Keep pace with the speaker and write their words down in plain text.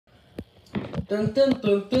Dun dun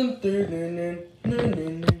dun dun dun dun dun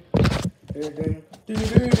dun.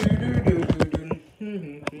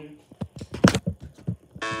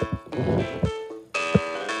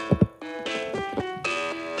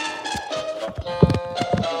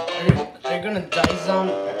 Are you gonna die,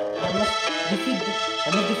 zombie? I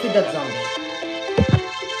must defeat that zombie.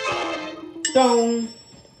 Don't.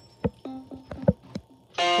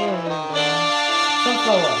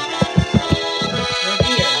 Sunflower. You're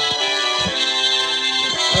here.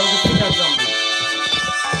 I will defeat that zombie.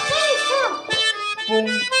 Boom.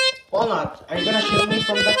 Walnut. Are you gonna kill me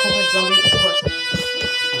from that combat zombie? Of course.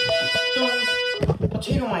 Don't.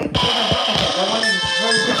 Potato mine. That one is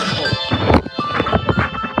very difficult.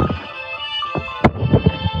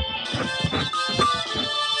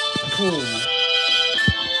 Boom.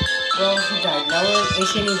 Well, he died. Now we're in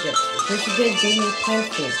ancient Egypt. President gave me plant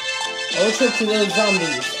food. Also to little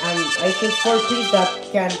zombies, and I should 4 piece that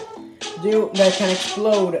can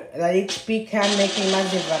explode. That each peak can make a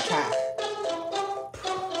massive attack.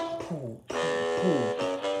 Poo, poo,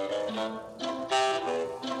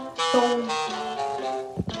 poo.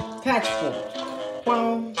 Catch food.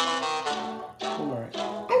 Boom. Boomerang.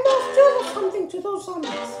 I must do something to those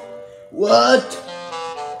zombies. What?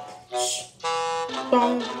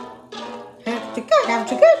 Boom. Have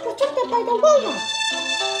to get protected by the walnut.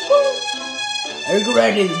 Are you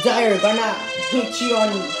ready to die? You're gonna hit you on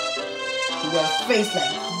your face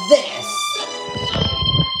like this.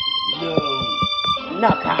 No.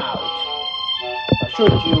 Knockout. I'll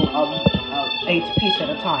shoot you 8 pieces at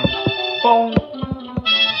a time. Boom.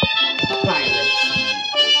 Pirates.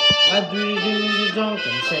 What do you do,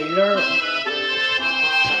 Duncan Sailor?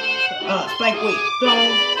 Spike wait.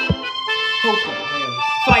 Don't. Poker.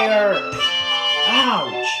 Fire.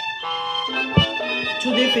 Ouch.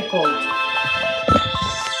 Too difficult.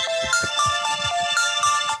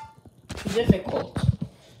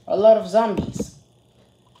 A lot of zombies.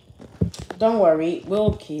 Don't worry,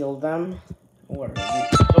 we'll kill them. Don't worry.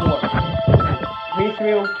 We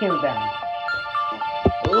three will kill them.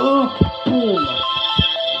 Ooh, boom.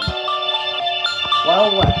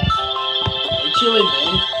 Well, chili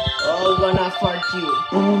bean. Oh, gonna fart you.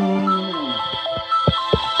 Boom.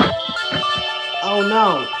 Oh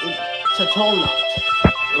no, it's a tall nut.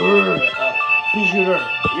 Be sure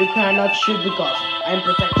you cannot shoot because I'm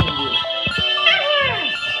protecting you.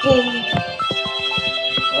 Boom.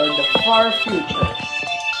 Or the far future.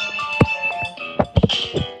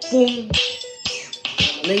 Boom.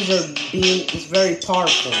 Laser beam is very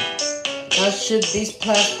powerful. Now should this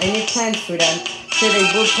plant, I need plant food and should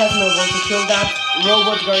a blue plasma able to kill that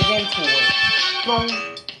robot gargantuan. Boom.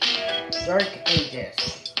 Dark Ages.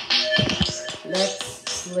 Let's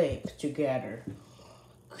sleep together.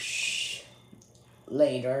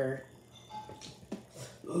 Later.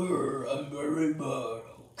 I'm very bad.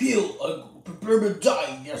 Prepare to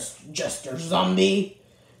die, Jester Zombie.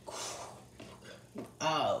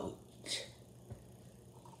 Out.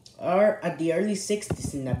 Or at the early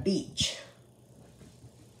 60s in a beach.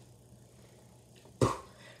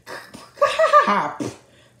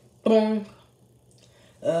 Boom.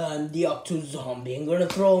 I'm the Octo Zombie. I'm gonna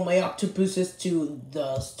throw my octopuses to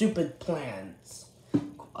the stupid plants.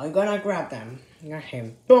 I'm gonna grab them. Got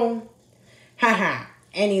him. Boom. Haha.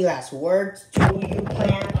 Any last words to you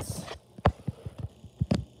plants?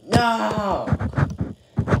 No.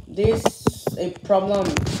 This is a problem.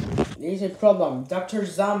 Dr.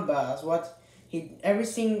 Zambas, what he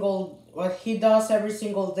does every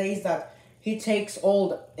single day is that he takes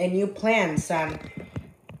old and new plants and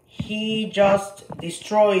he just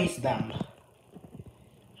destroys them.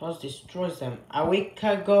 A week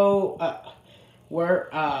ago, where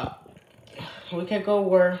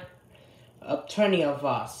 20 of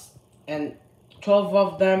us, and 12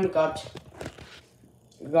 of them got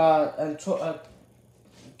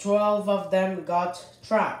 12 of them got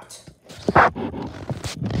trapped.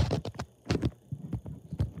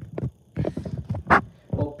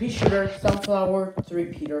 Well, pea shooter, sunflower, 3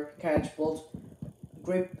 Peter, catchbolt,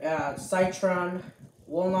 grape, citron,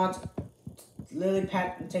 walnut, lily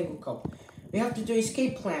pad, and tangle cup. We have to do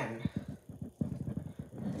escape plan.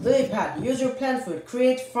 Lily pad, use your plant food.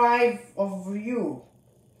 Create 5 of you.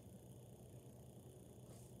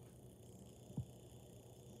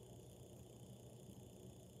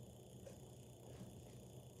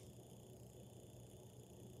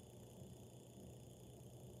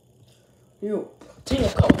 You, tangle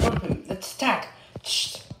cup. Let's attack.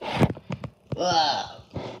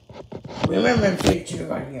 Remember, future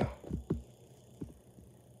right here.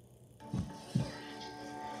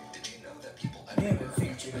 Did you know that people My neighbor showed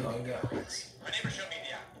me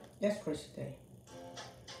the app. That's crazy day.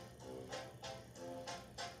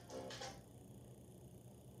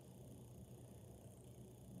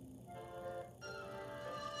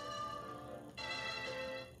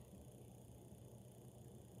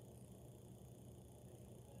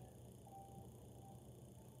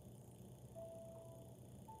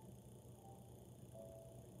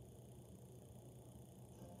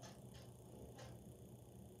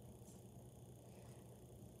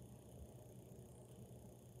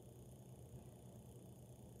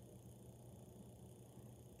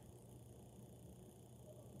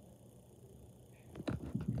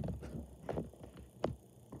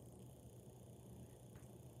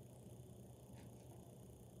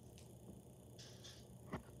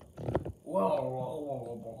 Guys,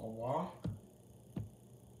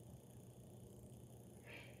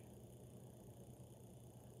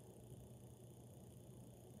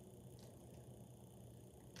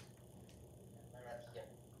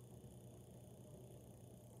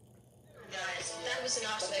 that was an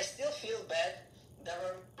awesome. But I still feel bad. There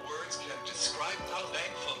were words can describe how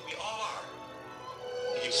thankful we all are.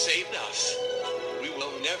 You saved us. We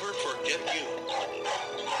will never forget you.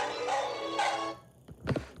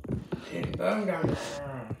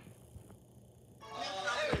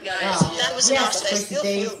 Guys, that was enough, but I still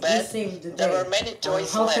feel bad. There were many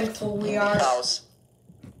toys how left thankful we in are. the house.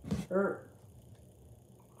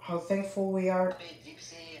 How thankful we are.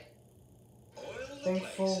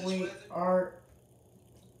 Thankful we are.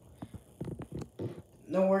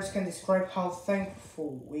 No words can describe how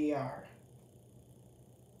thankful we are.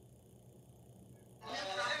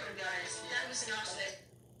 Guys, that was enough.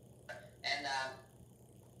 And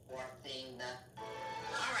one thing that.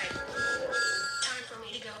 All right, time for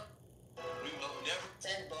me to go. We will never.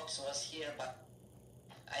 Sandbox was here, but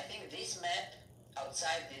I think this map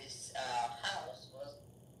outside this house was.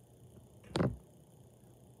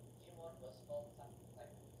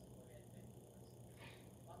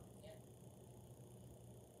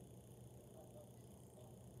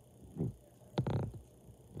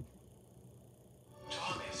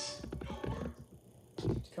 Thomas, no word.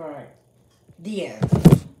 Correct. The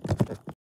end.